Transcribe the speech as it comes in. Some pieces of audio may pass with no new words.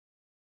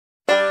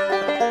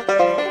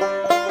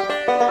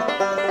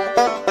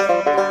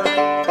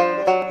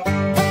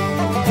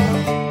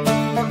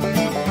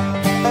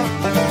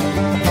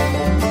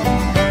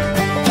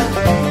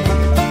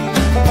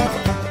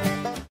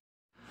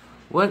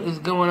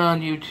going on,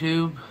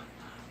 YouTube?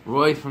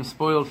 Roy from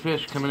Spoiled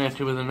Fish coming at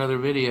you with another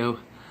video.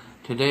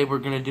 Today we're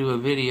going to do a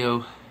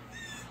video.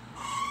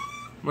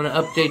 I'm going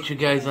to update you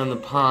guys on the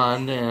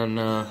pond and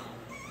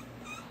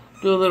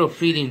do a little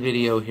feeding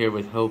video here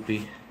with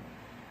Hopi.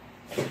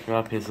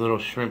 Drop his little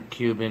shrimp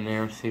cube in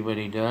there, see what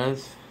he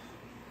does.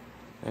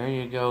 There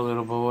you go,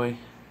 little boy.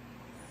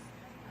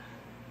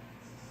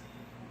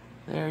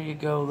 There you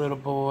go, little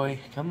boy.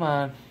 Come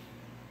on.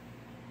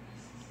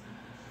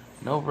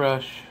 No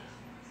rush.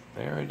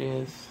 There it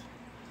is.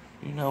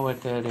 You know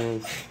what that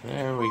is.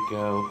 There we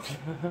go.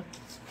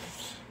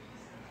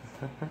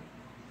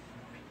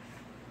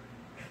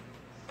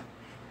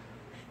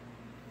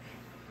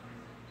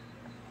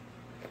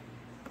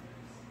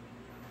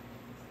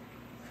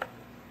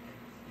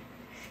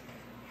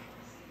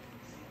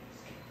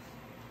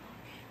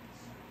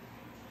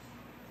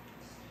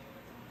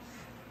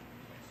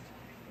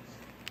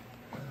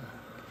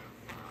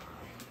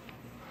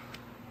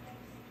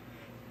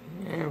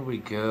 There we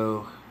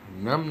go.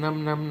 Num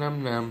num num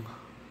num num.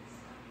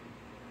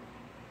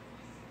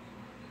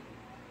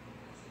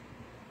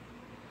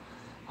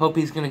 Hope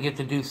he's gonna get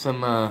to do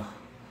some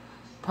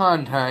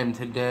pond time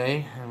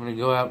today. I'm gonna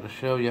go out and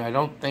show you. I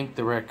don't think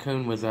the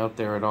raccoon was out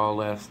there at all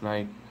last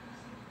night,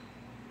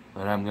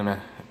 but I'm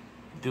gonna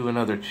do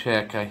another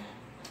check.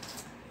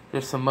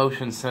 There's some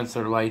motion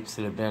sensor lights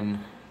that have been,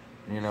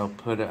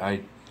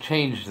 I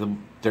changed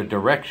the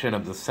direction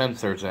of the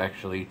sensors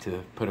actually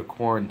to put a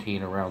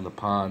quarantine around the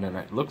pond, and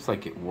it looks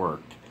like it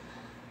worked.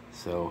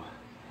 So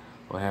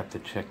we'll have to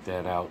check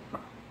that out.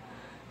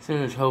 As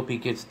soon as Hopi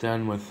gets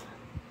done with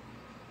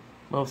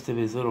most of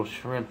his little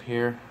shrimp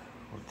here,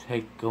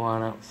 we'll go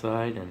on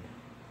outside and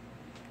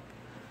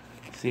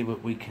see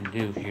what we can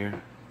do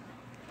here.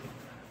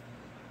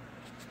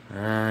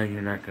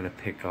 You're not gonna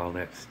pick all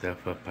that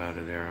stuff up out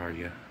of there, are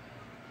you?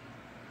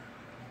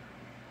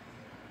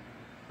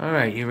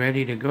 Alright, you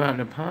ready to go out in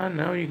the pond?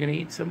 No, you're gonna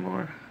eat some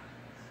more?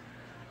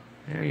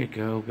 There you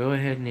go. Go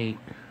ahead and eat.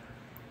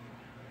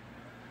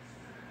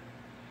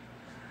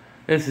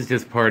 This is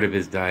just part of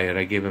his diet.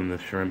 I give him the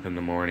shrimp in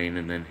the morning,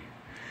 and then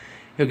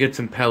he'll get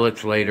some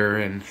pellets later,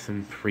 and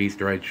some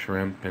freeze-dried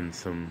shrimp, and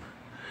some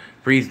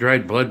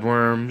freeze-dried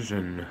bloodworms,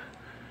 and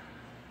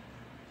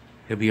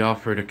he'll be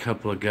offered a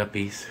couple of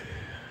guppies.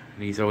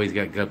 And he's always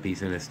got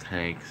guppies in his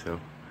tank, so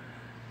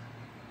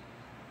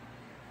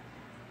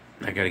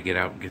I gotta get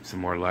out and get some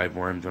more live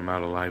worms. I'm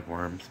out of live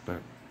worms,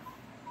 but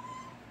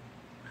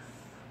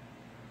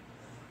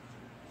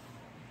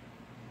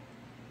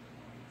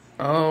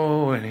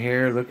oh, and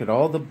here, look at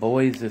all the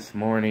boys this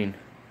morning.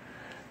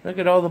 Look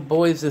at all the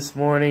boys this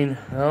morning.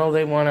 Oh,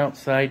 they want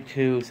outside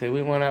too. Say,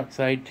 we want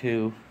outside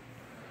too.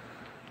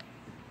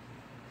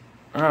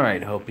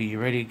 Alright, Hopi, you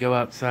ready to go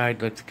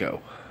outside? Let's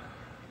go.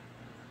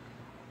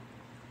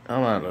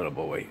 Come on, little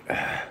boy.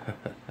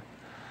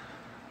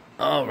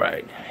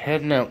 Alright,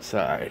 heading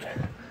outside.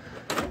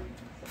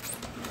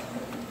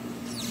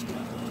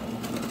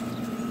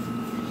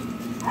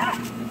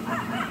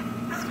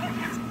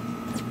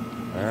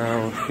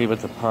 We'll see what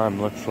the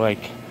pond looks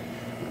like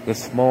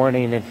this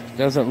morning. It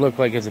doesn't look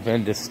like it's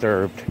been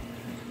disturbed.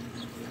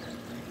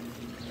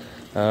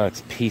 Oh,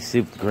 it's pea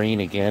soup green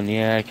again.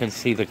 Yeah, I can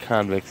see the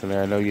convicts in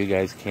there. I know you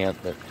guys can't,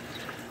 but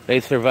they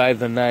survived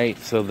the night,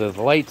 so the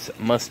lights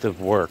must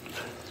have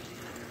worked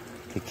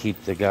to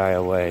keep the guy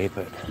away.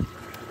 But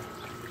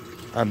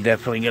I'm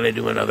definitely going to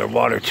do another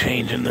water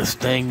change in this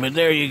thing. But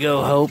there you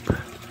go, Hope.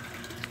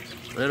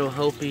 Little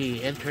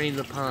Hopi entering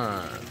the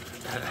pond.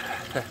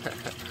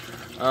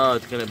 Oh,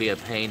 it's going to be a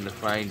pain to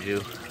find you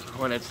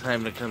when it's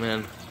time to come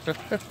in.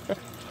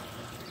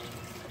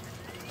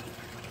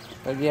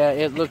 But yeah,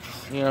 it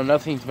looks,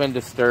 nothing's been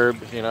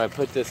disturbed. I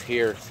put this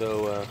here,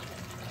 so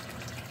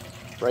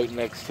right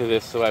next to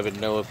this, so I would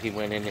know if he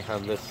went in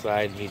on this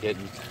side, and he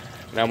didn't.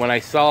 Now, when I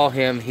saw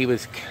him, he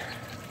was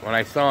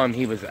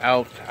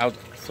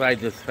outside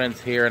this fence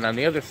here, and on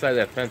the other side of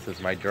that fence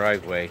is my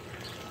driveway.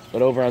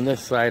 But over on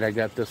this side, I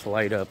got this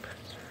light up.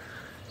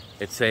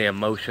 It's a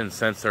motion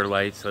sensor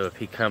light, so if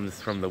he comes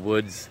from the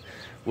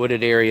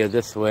wooded area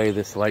this way,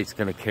 this light's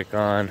gonna kick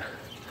on.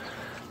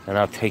 And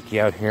I'll take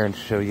you out here and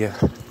show you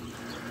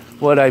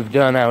what I've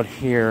done out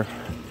here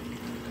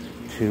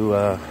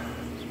to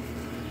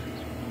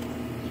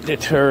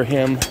deter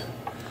him.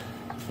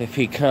 If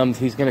he comes,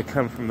 he's gonna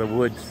come from the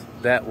woods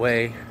that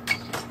way,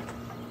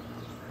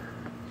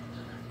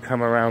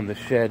 come around the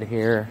shed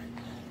here,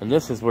 and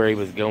this is where he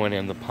was going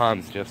in. The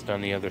pond's just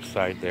on the other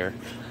side there.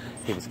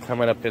 He was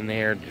coming up in the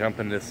air,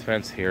 jumping this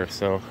fence here.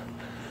 So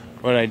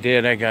what I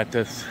did, I got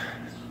this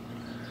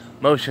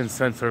motion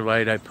sensor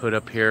light I put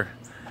up here,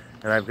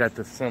 and I've got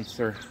the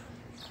sensor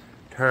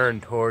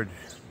turned towards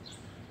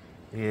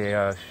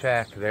the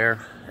shack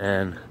there,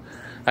 and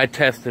I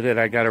tested it.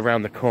 I got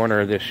around the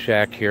corner of this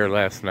shack here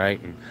last night,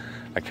 and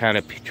I kind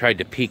of tried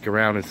to peek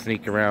around and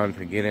sneak around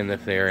to get in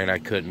this area, and I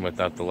couldn't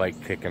without the light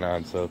kicking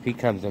on. So if he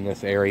comes in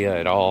this area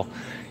at all,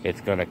 it's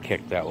going to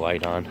kick that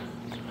light on.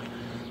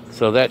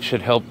 So that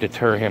should help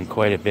deter him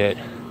quite a bit.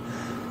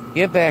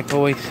 Get back,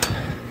 boys.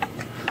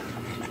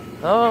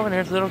 Oh, and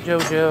there's little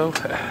JoJo.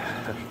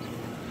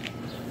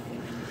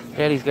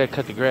 Daddy's got to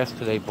cut the grass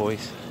today,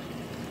 boys.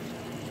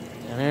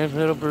 And there's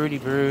little Broody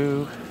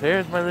Brew.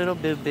 There's my little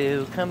Boo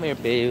Boo. Come here,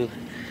 Boo.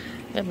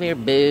 Come here,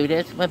 Boo.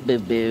 That's my Boo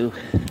Boo.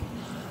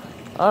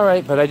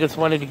 Alright, but I just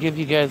wanted to give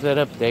you guys that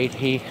update.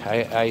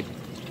 I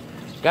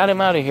got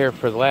him out of here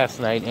for last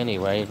night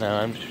anyway.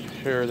 Now I'm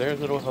sure there's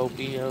little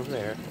Hopi over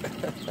there.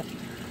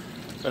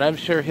 But I'm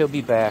sure he'll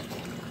be back.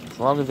 As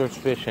long as there's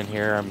fish in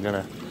here, I'm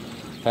going to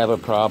have a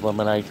problem.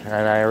 And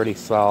I already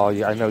saw,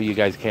 I know you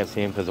guys can't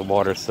see him because the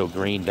water's so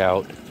greened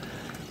out.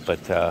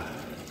 But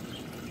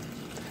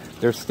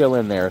they're still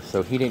in there,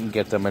 so he didn't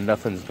get them and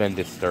nothing's been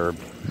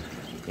disturbed.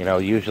 You know,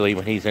 usually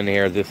when he's in the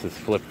air, this is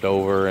flipped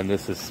over and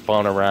this is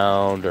spun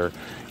around, or,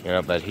 you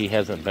know, but he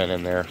hasn't been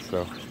in there.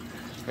 So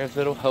there's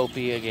little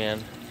Hopi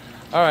again.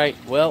 All right,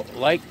 well,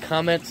 like,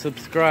 comment,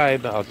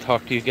 subscribe. I'll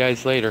talk to you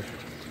guys later.